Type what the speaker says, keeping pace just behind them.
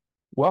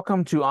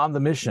Welcome to On the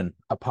Mission,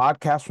 a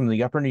podcast from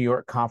the Upper New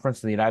York Conference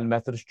of the United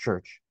Methodist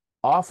Church,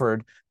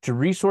 offered to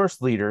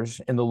resource leaders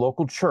in the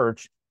local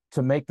church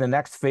to make the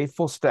next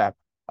faithful step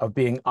of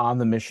being on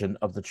the mission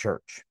of the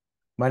church.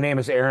 My name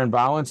is Aaron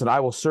Bouwens, and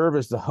I will serve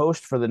as the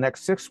host for the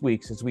next 6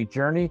 weeks as we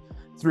journey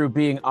through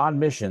being on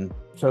mission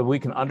so we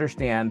can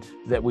understand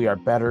that we are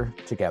better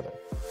together.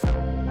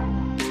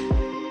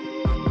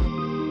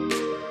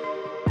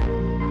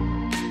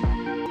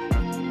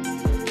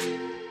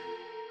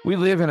 We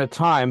live in a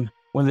time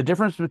when the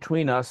difference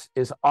between us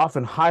is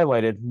often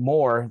highlighted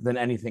more than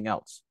anything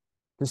else.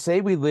 To say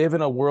we live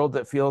in a world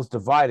that feels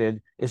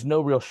divided is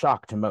no real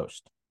shock to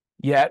most.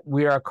 Yet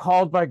we are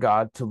called by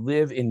God to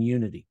live in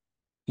unity.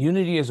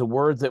 Unity is a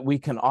word that we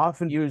can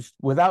often use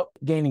without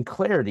gaining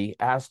clarity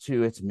as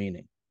to its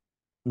meaning.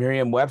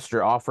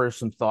 Merriam-Webster offers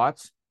some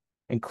thoughts,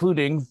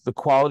 including the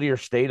quality or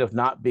state of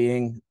not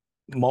being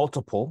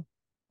multiple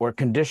or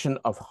condition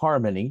of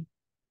harmony.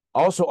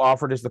 Also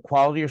offered is the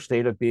quality or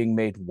state of being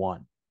made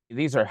one.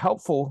 These are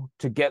helpful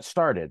to get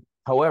started.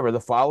 However, the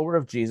follower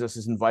of Jesus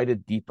is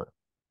invited deeper.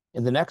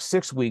 In the next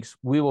 6 weeks,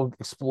 we will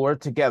explore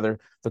together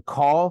the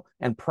call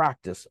and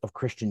practice of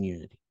Christian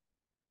unity.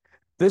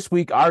 This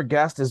week, our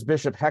guest is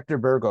Bishop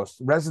Héctor Burgos,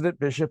 resident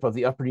bishop of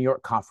the Upper New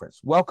York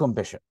Conference. Welcome,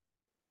 Bishop.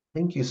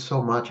 Thank you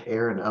so much,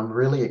 Aaron. I'm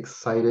really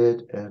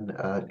excited and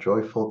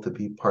joyful to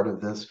be part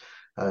of this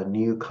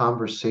new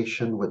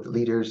conversation with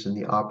leaders in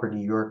the Upper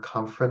New York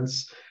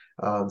Conference.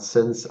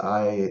 Since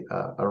I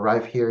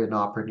arrived here in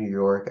Upper New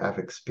York, I've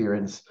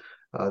experienced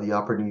the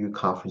Upper New York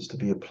Conference to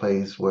be a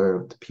place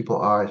where people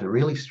are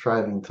really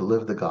striving to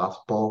live the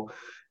gospel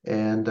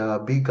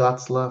and be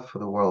God's love for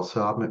the world.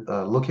 So I'm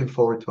looking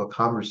forward to a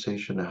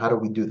conversation. How do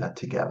we do that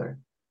together?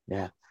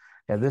 Yeah.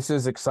 Yeah, this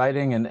is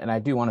exciting, and I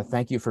do want to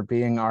thank you for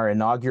being our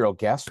inaugural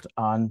guest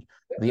on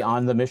the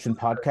On the Mission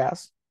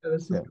podcast.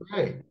 This is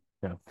great.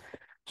 Yeah.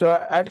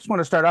 So I just want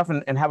to start off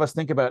and have us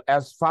think about,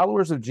 as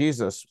followers of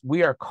Jesus,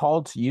 we are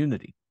called to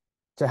unity.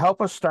 To help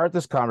us start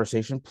this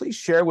conversation, please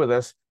share with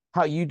us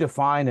how you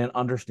define and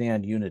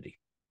understand unity.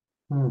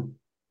 Hmm.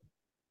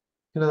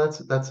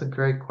 That's a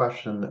great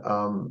question.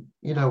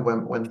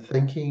 When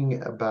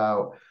thinking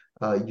about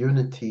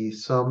unity,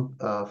 some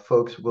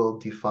folks will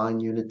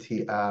define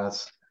unity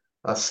as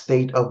a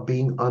state of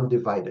being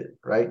undivided,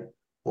 right?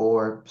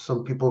 Or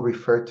some people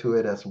refer to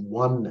it as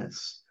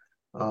oneness.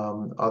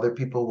 Other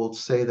people will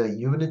say that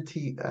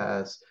unity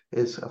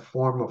is a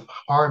form of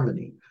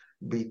harmony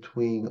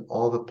between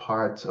all the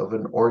parts of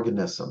an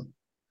organism.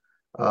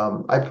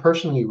 I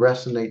personally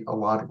resonate a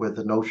lot with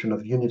the notion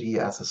of unity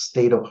as a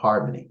state of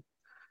harmony.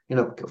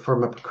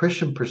 From a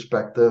Christian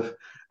perspective,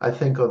 I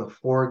think of the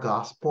four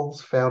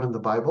gospels found in the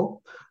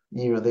Bible.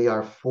 They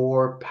are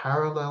four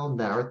parallel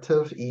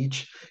narratives,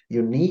 each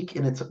unique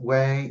in its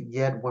way,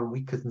 yet when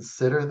we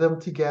consider them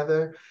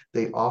together,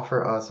 they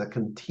offer us a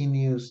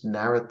continuous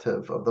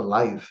narrative of the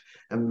life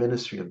and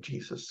ministry of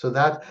Jesus. So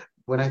that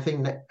when I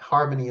think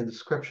harmony in the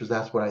scriptures,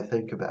 that's what I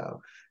think about.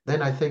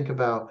 Then I think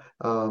about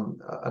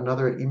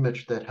another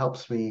image that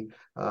helps me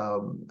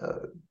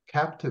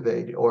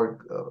captivate or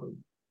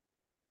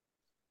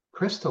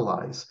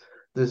crystallize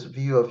this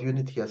view of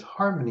unity as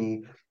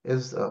harmony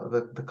is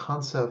the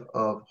concept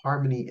of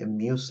harmony in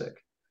music.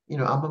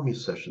 I'm a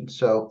musician,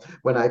 so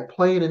when I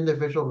play an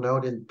individual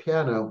note in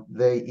piano,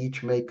 they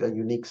each make a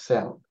unique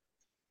sound.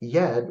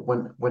 Yet,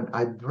 when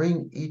I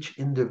bring each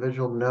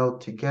individual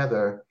note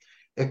together,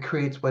 it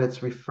creates what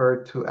it's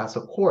referred to as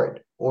a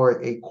chord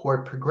or a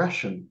chord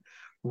progression,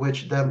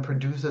 which then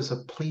produces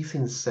a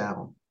pleasing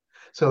sound.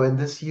 So in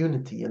this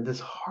unity, in this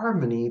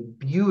harmony,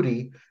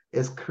 beauty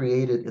is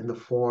created in the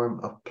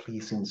form of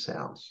pleasing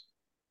sounds.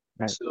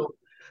 Right.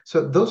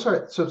 So those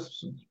are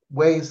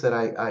ways that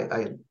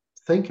I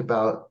think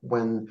about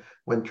when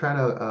trying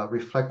to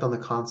reflect on the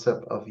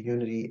concept of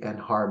unity and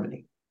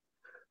harmony.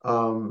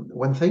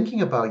 When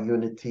thinking about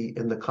unity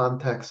in the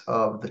context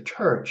of the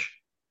church,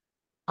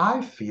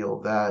 I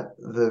feel that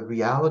the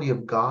reality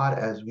of God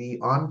as we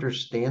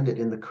understand it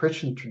in the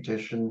Christian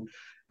tradition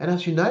and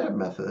as United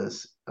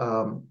Methodists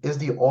is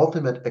the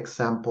ultimate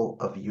example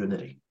of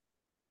unity.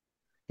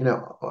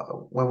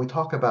 When we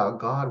talk about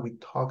God, we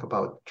talk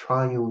about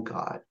triune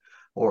God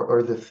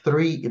or the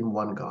three in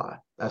one God,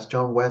 as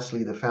John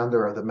Wesley, the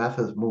founder of the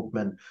Methodist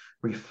movement,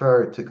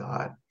 referred to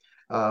God.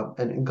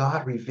 And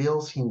God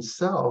reveals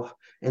himself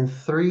in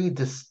three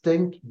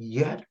distinct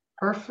yet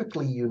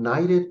perfectly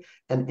united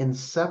and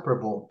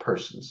inseparable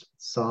persons: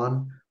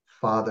 Son,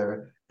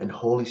 Father, and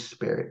Holy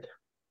Spirit.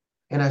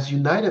 And as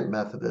United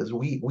Methodists,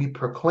 we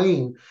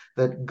proclaim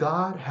that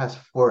God has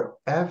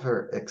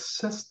forever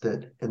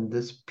existed in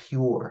this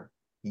pure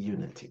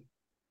unity.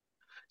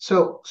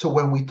 So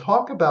when we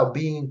talk about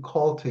being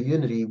called to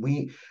unity,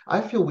 I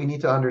feel we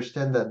need to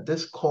understand that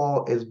this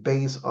call is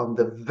based on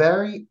the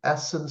very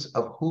essence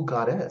of who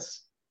God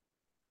is.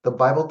 The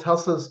Bible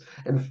tells us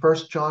in 1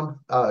 John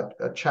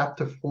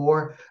chapter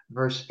 4,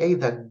 verse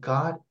 8, that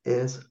God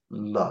is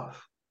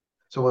love.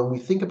 So when we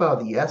think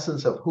about the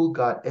essence of who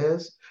God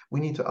is, we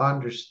need to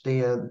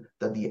understand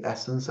that the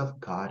essence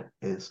of God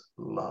is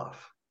love.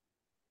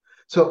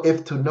 So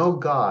if to know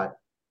God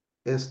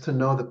is to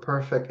know the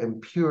perfect and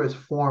purest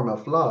form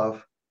of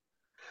love,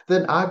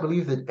 then I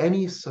believe that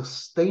any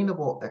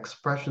sustainable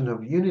expression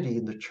of unity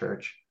in the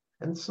church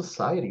and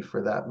society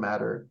for that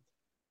matter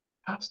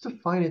has to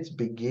find its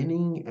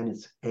beginning and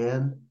its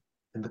end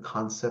in the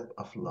concept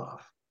of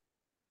love.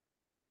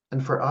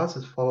 And for us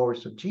as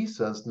followers of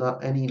Jesus,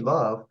 not any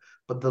love,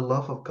 but the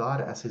love of God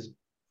as is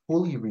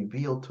fully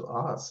revealed to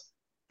us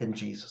in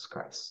Jesus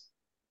Christ.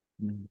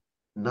 Mm.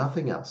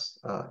 Nothing else,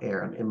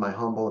 Aaron, in my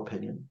humble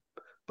opinion.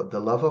 But the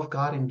love of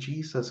God in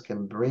Jesus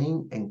can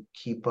bring and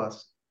keep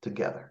us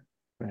together.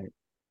 Right.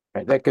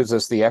 Right. That gives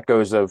us the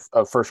echoes of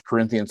 1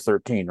 Corinthians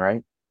 13,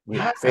 right?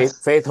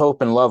 Yes. Faith,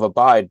 hope, and love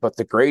abide, but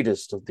the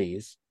greatest of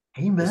these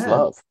is Amen.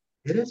 love.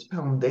 It is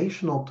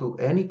foundational to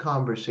any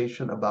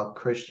conversation about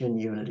Christian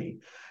unity.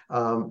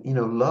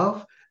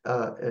 Love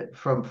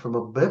from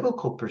a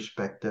biblical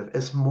perspective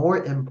is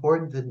more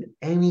important than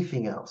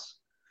anything else.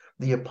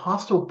 The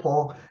Apostle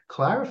Paul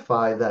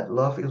clarified that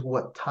love is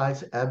what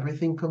ties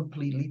everything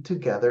completely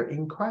together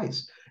in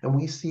Christ. And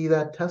we see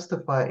that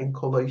testified in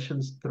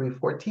Colossians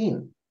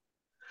 3:14.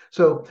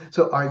 So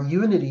our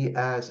unity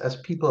as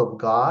people of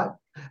God,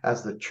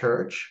 as the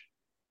church,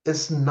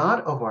 is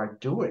not of our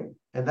doing.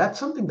 And that's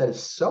something that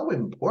is so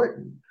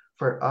important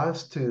for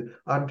us to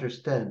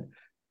understand.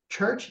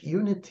 Church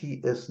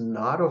unity is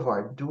not of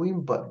our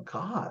doing, but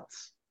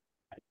God's.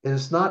 It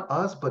is not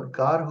us, but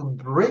God who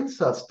brings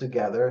us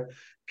together,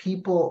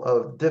 people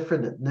of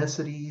different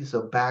ethnicities,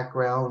 of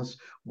backgrounds,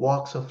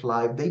 walks of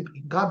life.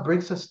 God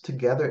brings us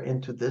together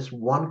into this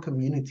one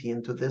community,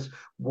 into this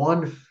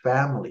one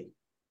family.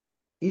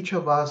 Each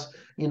of us,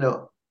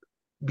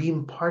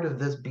 being part of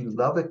this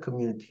beloved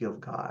community of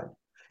God.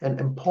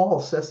 And Paul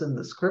says in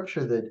the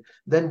scripture that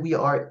then we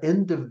are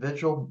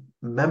individual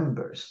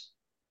members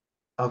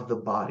of the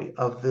body,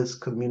 of this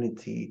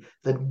community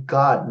that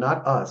God,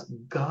 not us,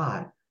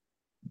 God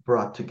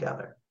brought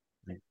together.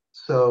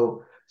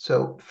 So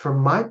from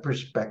my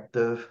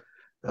perspective,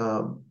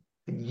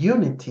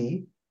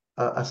 unity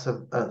as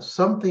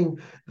something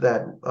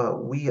that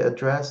we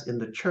address in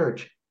the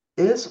church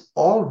is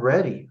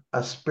already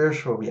a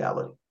spiritual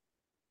reality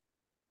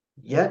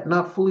yet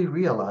not fully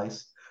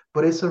realized,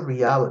 but it's a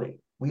reality.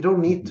 We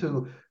don't need Mhm.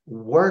 to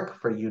work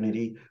for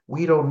unity.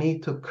 We don't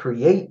need to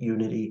create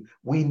unity.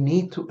 We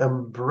need to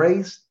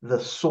embrace the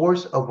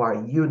source of our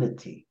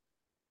unity,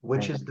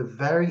 which Right. is the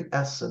very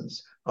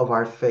essence of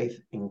our faith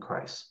in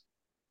Christ.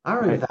 I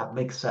don't know if Right. that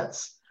makes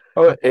sense.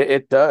 Oh,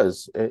 it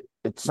does.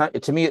 It's not,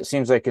 to me, it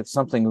seems like it's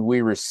something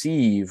we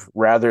receive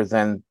rather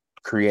than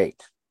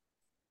create.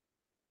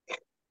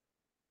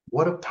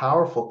 What a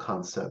powerful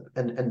concept,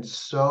 and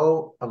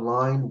so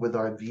aligned with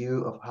our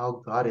view of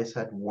how God is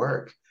at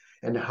work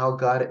and how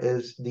God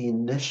is the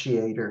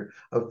initiator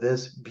of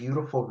this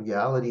beautiful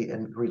reality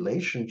and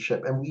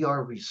relationship. And we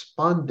are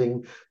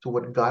responding to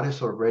what God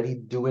is already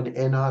doing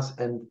in us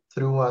and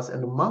through us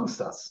and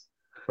amongst us.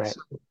 Right.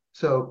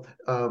 So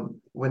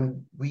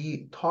when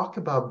we talk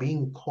about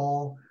being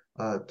called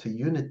to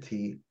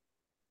unity,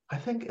 I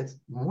think it's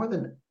more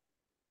than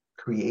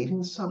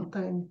creating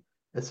something,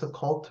 it's a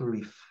call to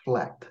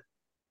reflect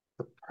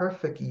the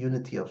perfect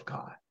unity of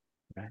God.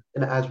 Right.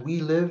 And as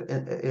we live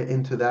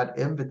into that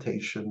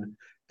invitation,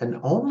 and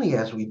only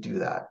as we do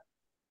that,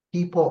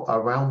 people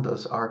around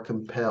us are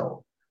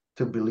compelled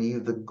to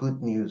believe the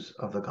good news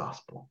of the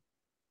gospel.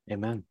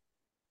 Amen.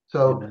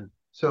 So, Amen.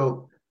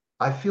 so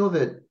I feel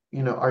that,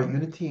 our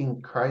unity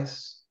in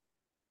Christ,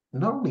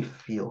 not only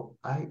feel,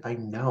 I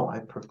know, I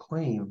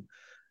proclaim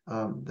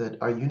that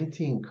our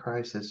unity in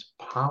Christ is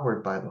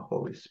powered by the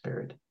Holy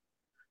Spirit.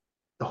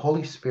 The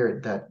Holy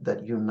Spirit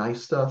that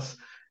unites us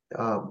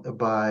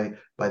by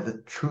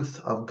the truth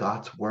of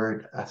God's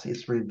word as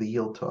it's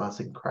revealed to us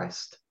in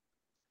Christ.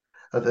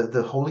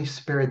 The Holy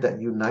Spirit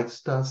that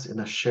unites us in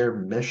a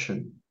shared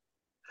mission,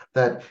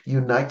 that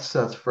unites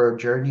us for a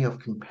journey of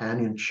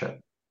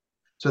companionship,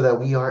 so that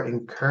we are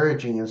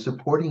encouraging and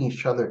supporting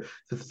each other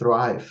to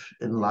thrive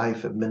in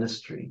life and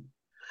ministry.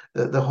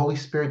 The Holy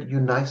Spirit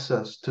unites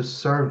us to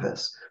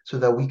service so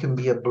that we can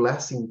be a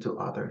blessing to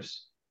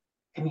others.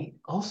 And he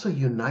also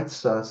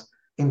unites us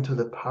into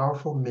the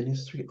powerful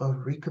ministry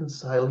of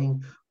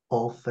reconciling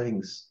all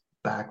things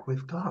back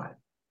with God.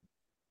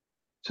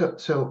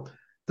 So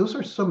those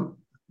are some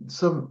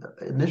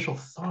initial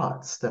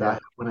thoughts that I Yeah.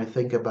 have when I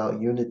think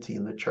about unity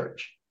in the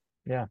church.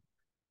 Yeah.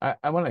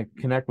 I want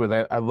to connect with,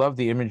 I love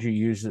the image you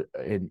use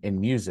in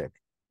music,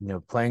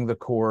 playing the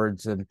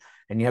chords and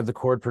you have the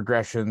chord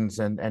progressions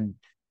and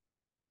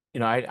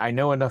I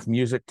know enough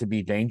music to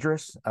be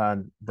dangerous,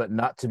 but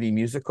not to be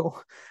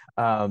musical.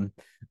 Um,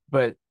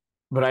 but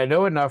but I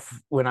know enough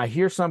when I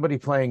hear somebody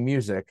playing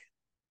music,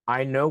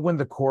 I know when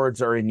the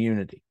chords are in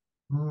unity.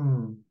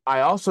 Hmm. I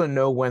also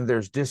know when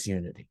there's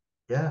disunity,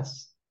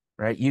 Yes.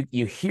 right?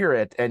 You hear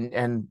it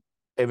and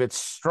if it's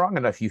strong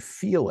enough, you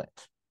feel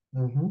it.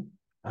 Hmm.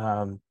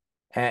 Um,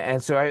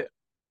 and so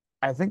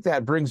I think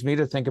that brings me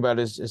to think about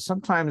is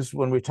sometimes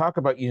when we talk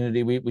about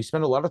unity, we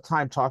spend a lot of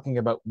time talking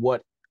about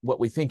what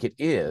we think it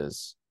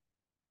is,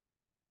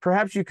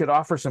 perhaps you could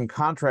offer some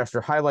contrast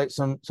or highlight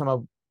some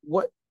of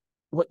what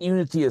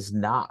unity is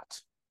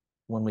not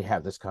when we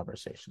have this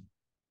conversation.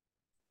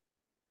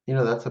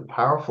 That's a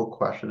powerful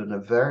question and a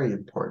very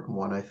important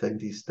one, I think,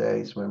 these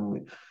days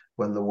when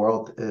the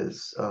world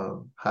is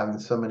having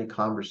so many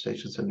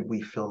conversations and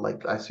we feel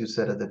like, as you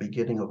said at the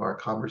beginning of our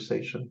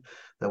conversation,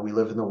 that we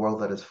live in a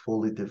world that is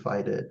fully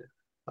divided.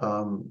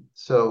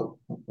 So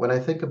when I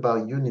think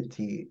about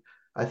unity,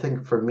 I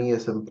think for me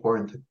it's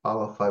important to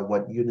qualify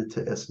what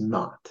unity is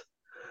not.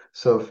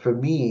 So for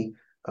me,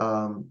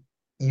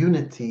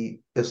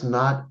 unity is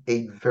not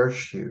a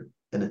virtue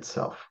in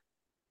itself.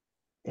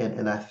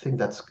 And I think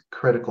that's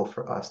critical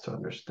for us to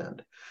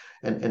understand.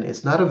 And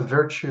it's not a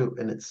virtue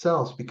in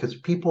itself because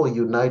people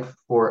unite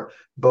for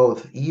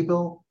both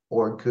evil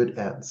or good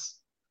ends.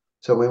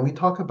 So when we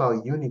talk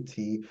about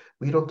unity,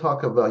 we don't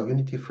talk about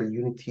unity for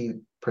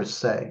unity per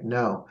se.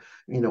 No,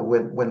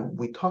 when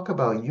we talk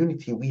about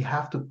unity, we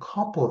have to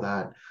couple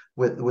that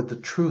with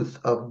the truth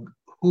of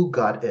who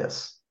God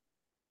is.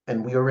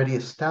 And we already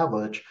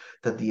established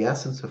that the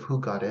essence of who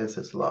God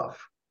is love.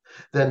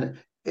 Then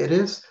it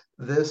is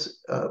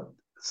this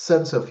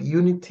sense of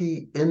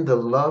unity in the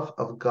love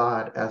of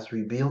God as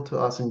revealed to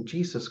us in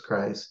Jesus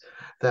Christ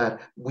that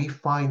we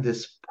find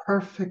this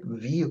perfect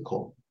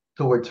vehicle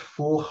towards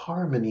full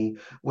harmony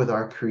with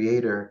our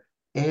Creator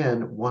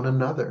and one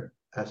another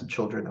as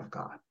children of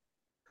God.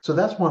 So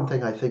that's one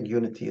thing I think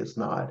unity is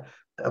not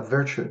a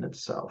virtue in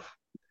itself.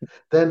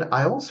 Then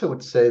I also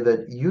would say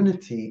that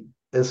unity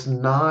is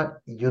not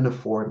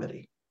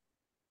uniformity.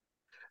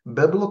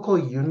 Biblical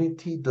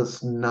unity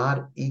does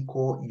not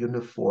equal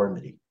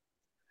uniformity.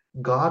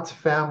 God's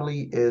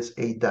family is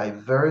a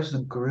diverse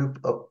group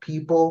of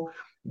people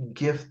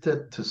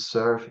gifted to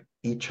serve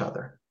each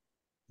other.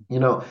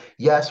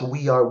 Yes,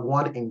 we are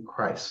one in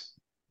Christ.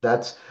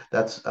 That's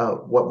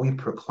what we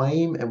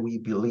proclaim and we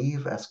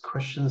believe as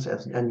Christians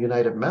and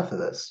United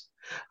Methodists.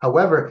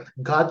 However,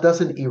 God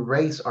doesn't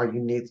erase our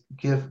unique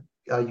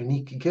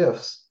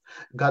gifts.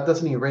 God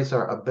doesn't erase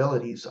our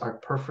abilities, our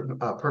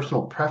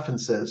personal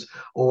preferences,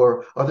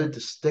 or other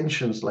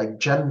distinctions like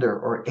gender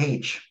or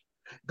age.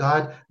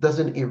 God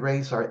doesn't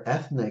erase our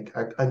ethnic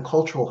and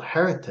cultural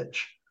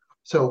heritage.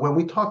 So when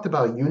we talked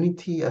about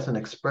unity as an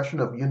expression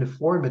of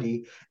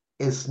uniformity,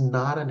 is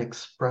not an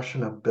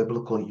expression of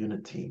biblical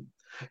unity.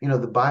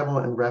 The Bible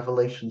in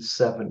Revelation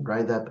 7,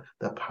 right?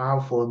 That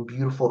powerful and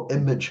beautiful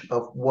image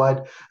of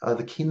what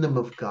the kingdom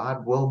of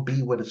God will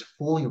be when it's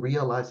fully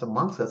realized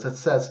amongst us. It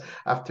says,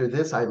 after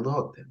this I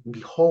looked, and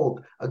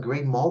behold, a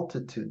great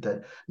multitude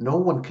that no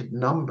one could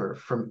number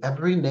from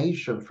every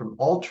nation, from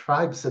all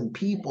tribes and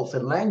peoples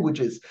and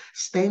languages,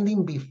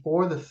 standing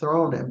before the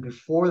throne and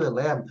before the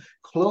Lamb,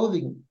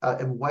 clothing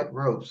in white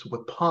robes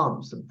with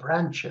palms and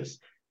branches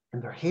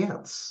in their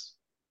hands.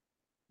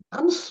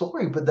 I'm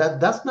sorry, but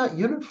that's not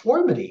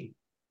uniformity.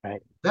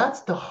 Right.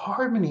 That's the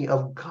harmony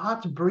of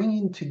God's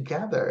bringing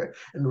together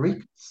and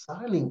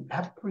reconciling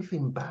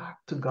everything back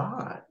to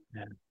God.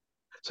 Yeah.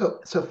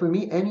 So for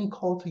me, any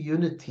call to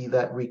unity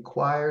that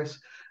requires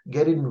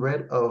getting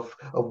rid of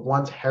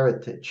one's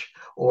heritage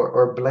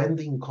or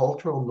blending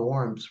cultural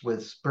norms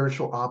with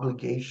spiritual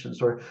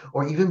obligations or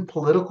even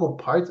political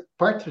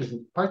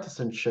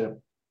partisanship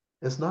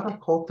is not a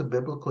call to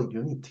biblical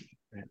unity,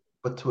 Right.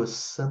 but to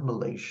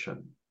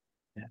assimilation.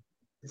 Yeah.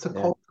 It's a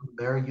Yeah. call to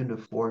mere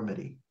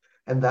uniformity.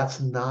 And that's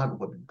not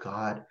what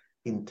God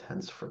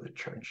intends for the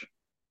church.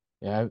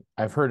 Yeah,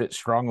 I've heard it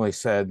strongly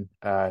said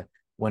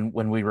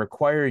when we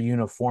require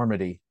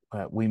uniformity,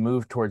 we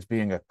move towards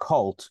being a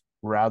cult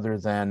rather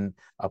than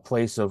a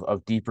place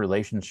of deep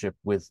relationship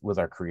with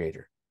our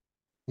Creator.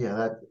 Yeah,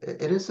 that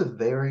it is a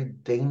very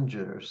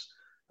dangerous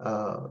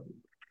uh,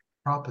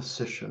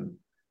 proposition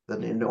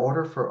that in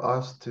order for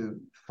us to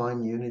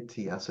find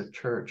unity as a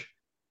church,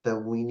 that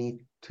we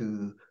need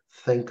to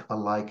think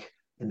alike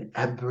in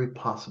every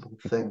possible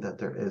thing that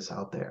there is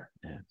out there.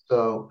 Yeah.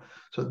 So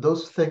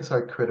those things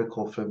are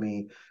critical for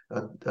me,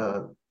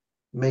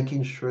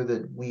 making sure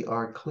that we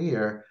are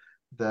clear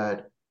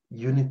that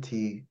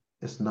unity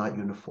is not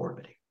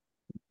uniformity.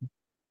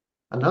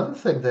 Another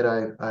thing that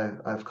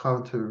I've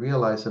come to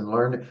realize and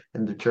learn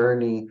in the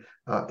journey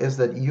is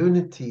that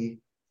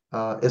unity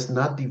is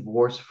not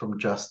divorced from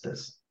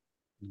justice.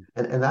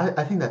 And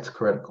I think that's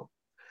critical.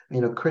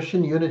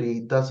 Christian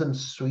unity doesn't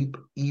sweep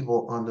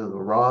evil under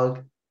the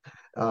rug.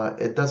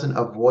 It doesn't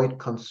avoid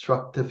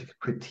constructive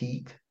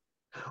critique,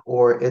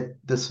 or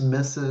it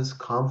dismisses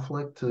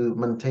conflict to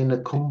maintain a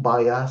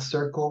kumbaya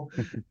circle.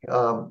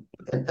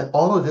 And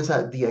all of this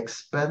at the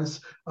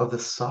expense of the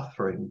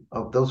suffering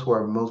of those who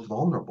are most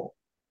vulnerable.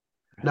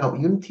 Now,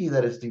 unity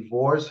that is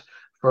divorced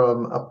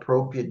from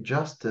appropriate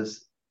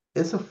justice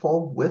is a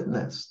false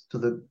witness to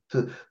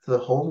the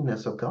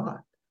holiness of God.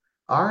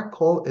 Our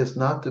call is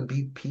not to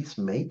be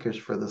peacemakers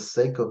for the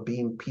sake of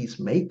being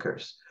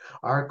peacemakers.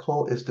 Our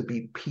call is to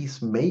be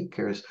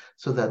peacemakers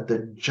so that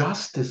the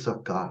justice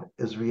of God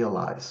is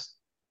realized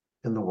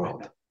in the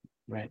world.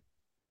 Right.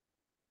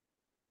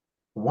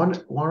 One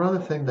other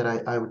thing that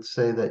I would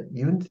say that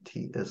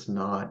unity is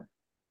not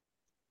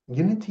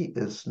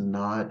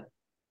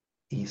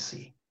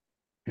easy.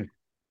 Hmm.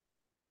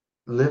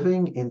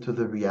 Living into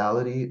the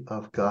reality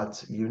of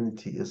God's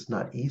unity is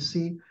not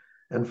easy.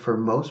 And for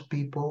most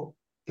people,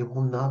 it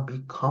will not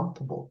be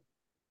comfortable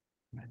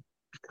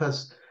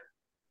because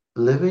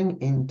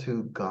living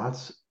into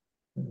God's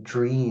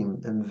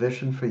dream and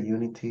vision for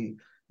unity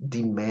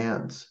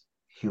demands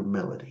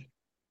humility.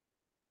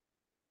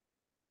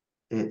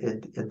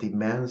 It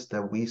demands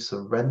that we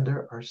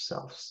surrender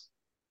ourselves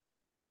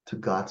to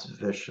God's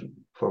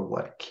vision for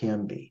what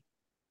can be.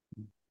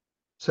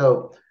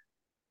 So,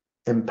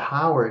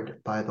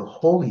 empowered by the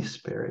Holy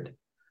Spirit,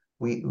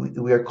 we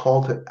are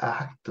called to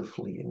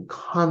actively and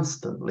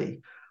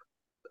constantly,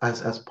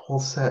 as Paul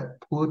said,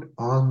 put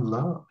on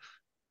love,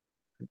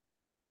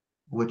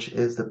 which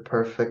is the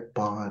perfect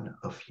bond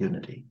of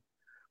unity.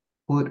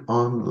 Put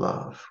on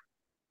love.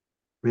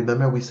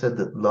 Remember, we said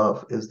that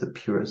love is the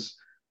purest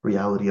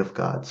reality of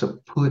God. So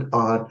put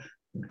on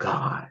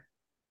God.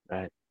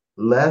 Right.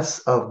 Less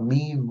of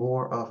me,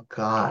 more of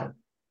God,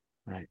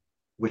 Right.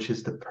 which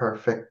is the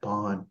perfect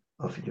bond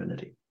of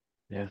unity.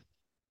 Yeah.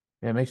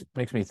 Yeah, it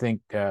makes me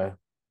think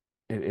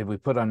if we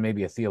put on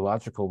maybe a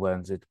theological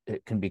lens,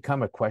 it can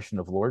become a question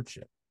of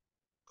lordship,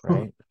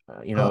 right?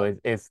 Uh,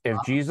 If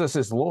Jesus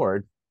is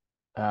Lord,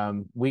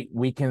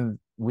 we can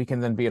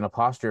then be in a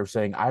posture of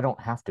saying, I don't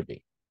have to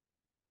be,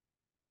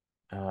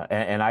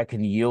 and I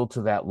can yield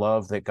to that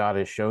love that God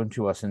has shown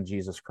to us in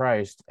Jesus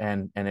Christ,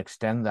 and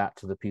extend that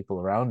to the people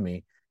around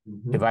me.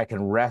 If mhm, I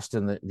can rest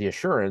in the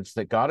assurance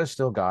that God is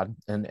still God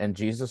and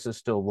Jesus is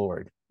still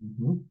Lord,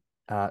 mhm.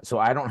 so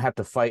I don't have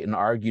to fight and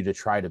argue to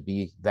try to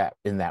be that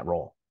in that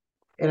role.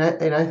 And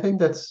I think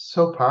that's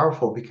so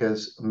powerful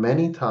because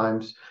many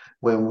times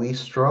when we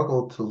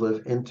struggle to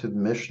live into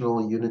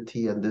missional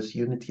unity and this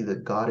unity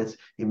that God is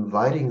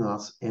inviting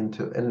us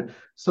into, and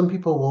some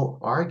people will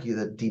argue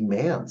that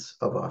demands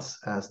of us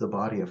as the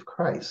body of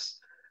Christ,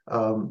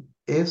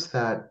 is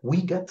that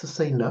we get to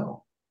say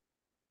no.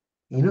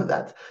 You know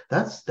that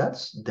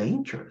that's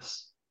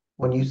dangerous.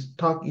 When you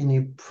talk and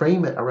you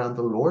frame it around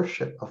the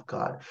lordship of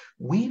God,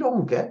 we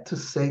don't get to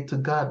say to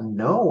God,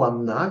 "No,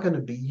 I'm not going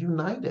to be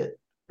united."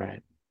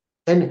 Right.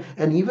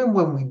 And even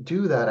when we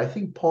do that, I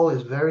think Paul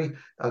is very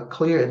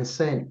clear in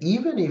saying,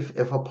 even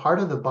if a part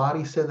of the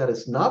body said that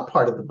it's not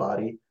part of the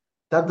body,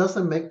 that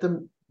doesn't make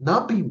them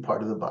not being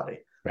part of the body.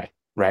 Right.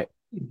 Right.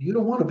 If you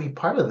don't want to be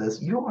part of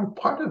this, you are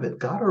part of it.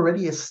 God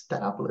already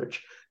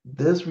established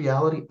this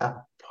reality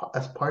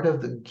as part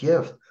of the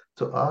gift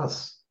to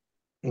us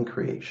in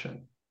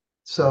creation.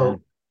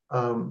 So,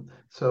 Amen.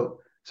 so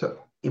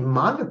in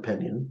my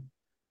opinion,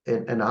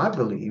 and I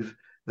believe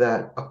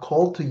that a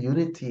call to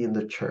unity in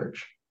the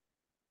church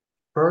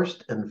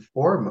first and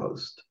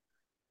foremost,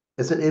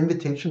 is an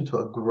invitation to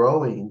a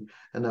growing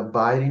and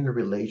abiding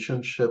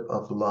relationship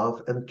of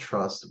love and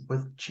trust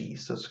with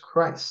Jesus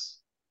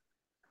Christ.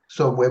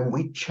 So when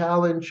we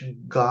challenge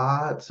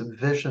God's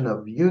vision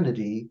of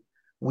unity,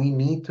 we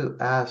need to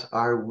ask,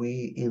 are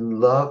we in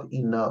love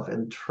enough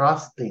and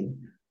trusting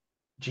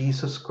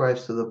Jesus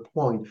Christ to the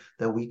point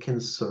that we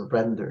can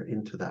surrender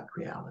into that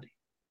reality?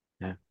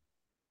 Yeah.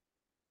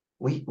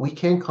 We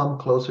can't come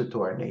closer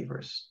to our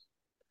neighbors.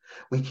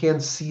 We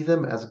can't see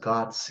them as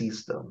God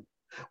sees them.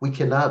 We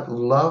cannot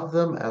love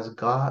them as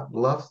God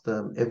loves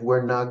them if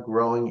we're not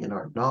growing in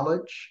our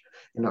knowledge,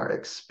 in our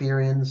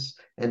experience,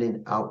 and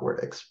in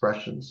outward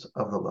expressions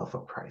of the love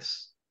of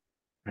Christ.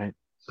 Right.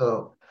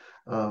 So,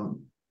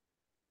 um,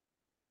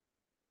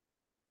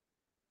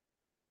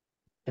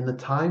 in the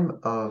time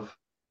of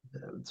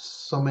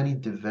so many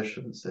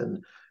divisions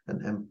and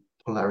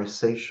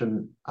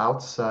polarization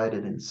outside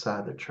and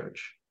inside the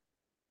church,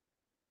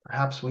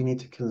 perhaps we need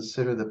to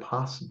consider the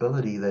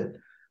possibility that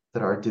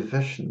our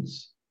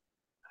divisions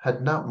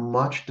had not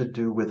much to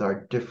do with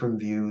our different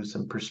views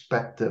and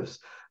perspectives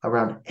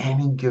around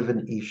any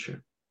given issue,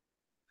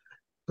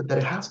 but that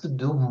it has to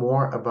do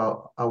more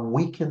about a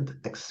weakened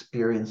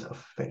experience of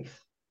faith,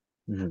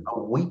 Mhm.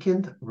 a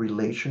weakened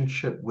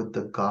relationship with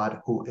the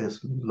God who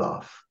is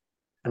love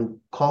and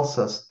calls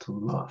us to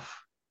love.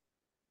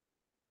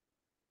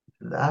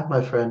 That,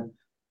 my friend,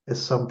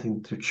 is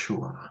something to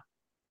chew on.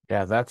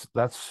 Yeah,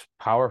 that's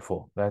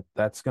powerful.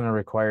 That's going to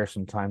require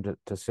some time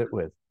to sit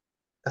with.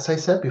 As I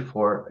said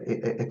before,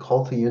 a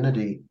call to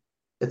unity,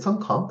 it's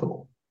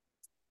uncomfortable.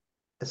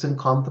 It's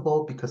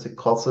uncomfortable because it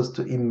calls us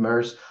to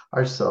immerse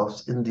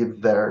ourselves in the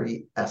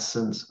very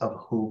essence of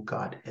who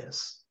God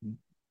is.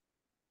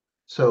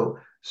 So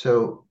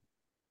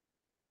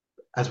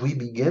as we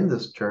begin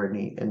this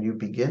journey and you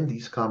begin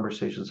these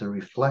conversations and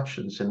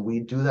reflections, and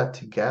we do that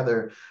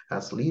together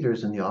as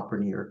leaders in the Upper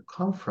New York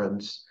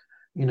Conference,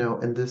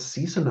 in this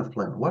season of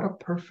Lent, what a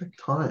perfect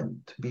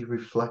time to be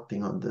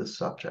reflecting on this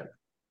subject.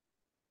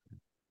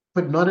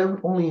 But not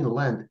only in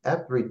Lent,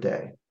 every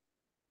day,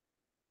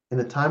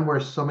 in a time where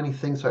so many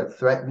things are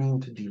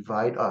threatening to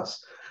divide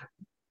us,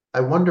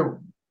 I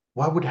wonder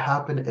what would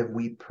happen if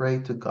we pray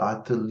to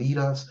God to lead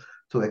us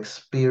to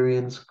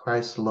experience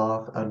Christ's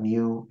love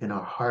anew in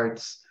our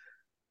hearts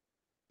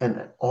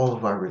and all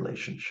of our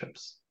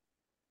relationships.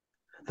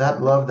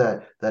 That love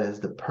that is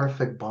the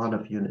perfect bond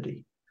of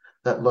unity,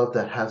 that love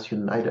that has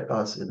united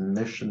us in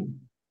mission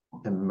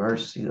and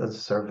mercy and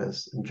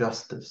service and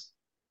justice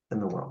in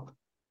the world.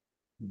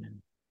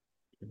 Amen.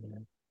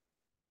 Amen.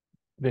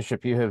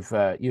 Bishop, you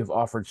have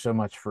offered so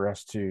much for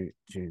us to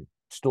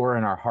store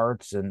in our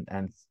hearts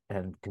and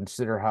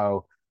consider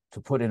how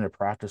to put into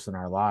practice in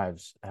our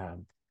lives.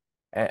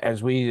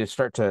 As we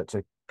start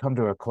to come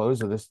to a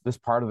close of this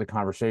part of the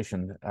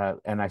conversation,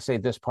 and I say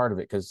this part of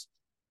it because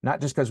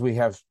not just because we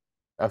have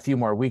a few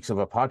more weeks of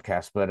a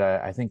podcast, but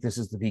I think this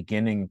is the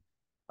beginning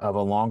of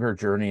a longer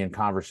journey and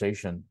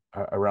conversation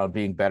around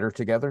being better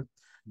together,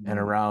 and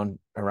around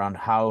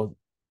how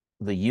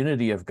the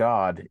unity of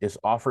God is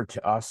offered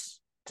to us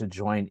to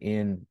join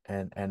in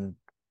and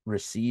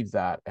receive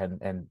that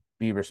and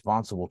be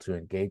responsible to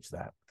engage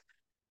that.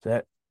 So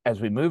that as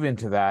we move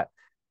into that,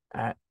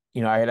 uh,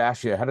 I had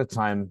asked you ahead of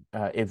time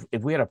if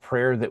we had a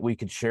prayer that we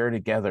could share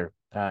together,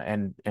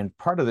 and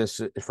part of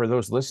this for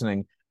those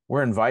listening,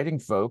 we're inviting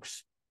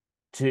folks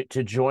to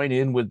join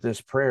in with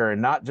this prayer,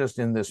 and not just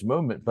in this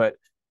moment, but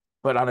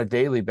on a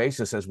daily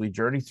basis as we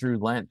journey through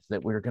Lent,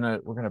 that we're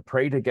gonna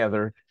pray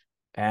together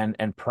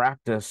and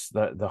practice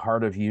the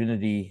heart of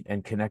unity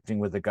and connecting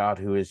with the God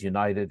who is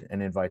united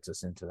and invites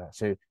us into that.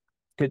 So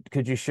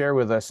could you share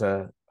with us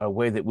a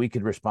way that we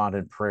could respond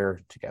in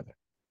prayer together?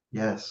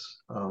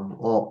 Yes.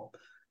 Well,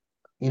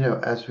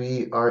 as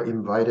we are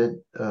invited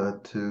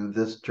to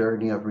this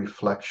journey of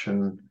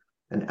reflection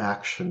and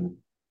action,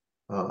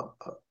 uh,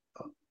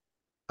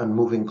 and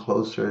moving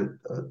closer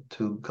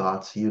to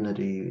God's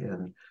unity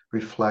and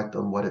reflect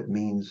on what it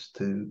means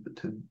to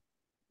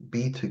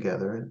be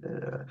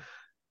together,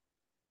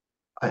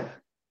 I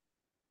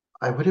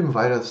I would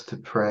invite us to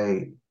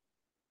pray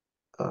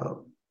uh,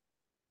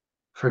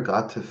 for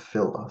God to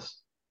fill us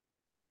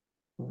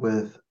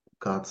with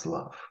God's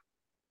love.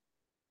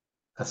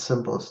 As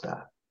simple as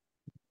that.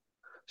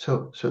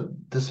 So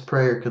this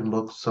prayer can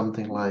look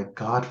something like,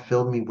 God,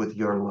 fill me with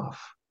your love.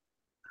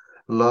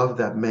 Love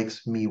that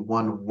makes me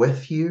one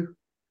with you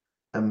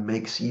and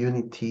makes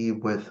unity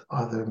with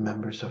other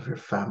members of your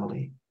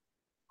family.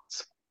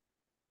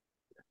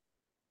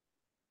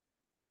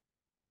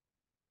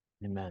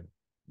 Amen.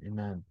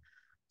 Amen.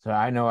 So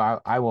I know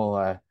I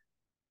will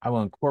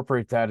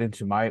incorporate that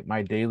into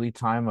my daily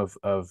time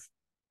of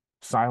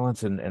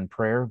silence and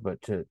prayer,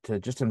 but to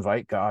just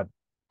invite God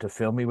to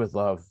fill me with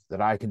love,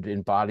 that I can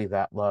embody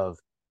that love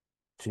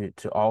to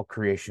all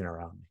creation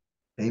around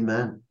me.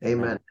 Amen. Amen.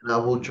 Amen. And I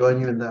will join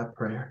you in that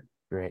prayer.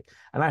 Great.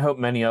 And I hope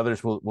many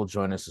others will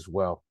join us as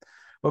well.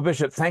 Well,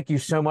 Bishop, thank you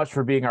so much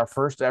for being our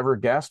first ever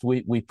guest.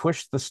 We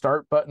pushed the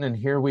start button and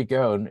here we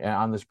go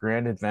on this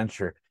grand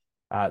adventure.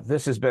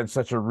 This has been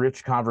such a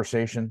rich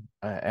conversation,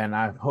 and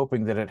I'm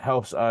hoping that it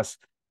helps us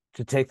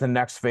to take the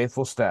next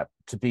faithful step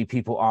to be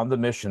people on the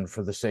mission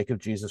for the sake of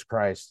Jesus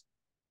Christ,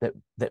 that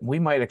we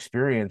might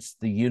experience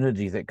the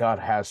unity that God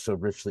has so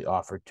richly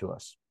offered to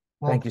us.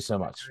 Well, Thank you so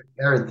much.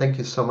 Aaron, thank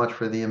you so much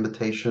for the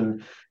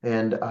invitation.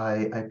 And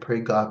I pray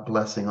God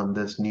blessing on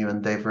this new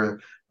endeavor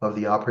of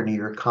the Upper New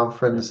Year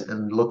Conference,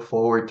 and look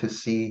forward to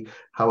see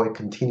how it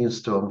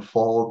continues to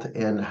unfold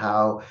and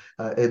how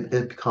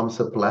it becomes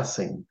a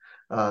blessing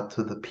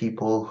to the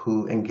people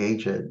who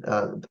engage it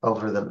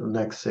over the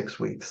next 6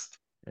 weeks.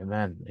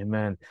 Amen.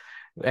 Amen.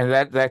 And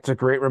that's a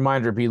great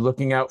reminder. Be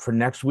looking out for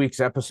next week's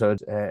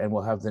episode, and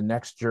we'll have the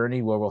next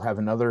journey where we'll have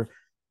another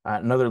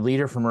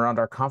leader from around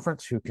our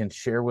conference who can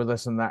share with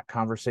us in that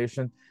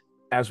conversation.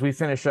 As we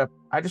finish up,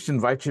 I just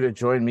invite you to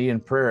join me in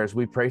prayer as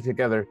we pray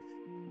together.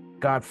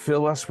 God,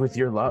 fill us with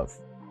your love,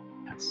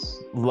 Yes.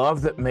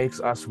 love that makes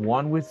us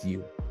one with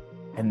you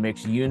and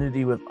makes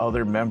unity with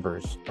other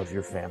members of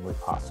your family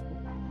possible.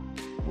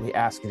 We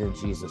ask it in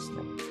Jesus'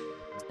 name.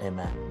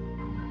 Amen.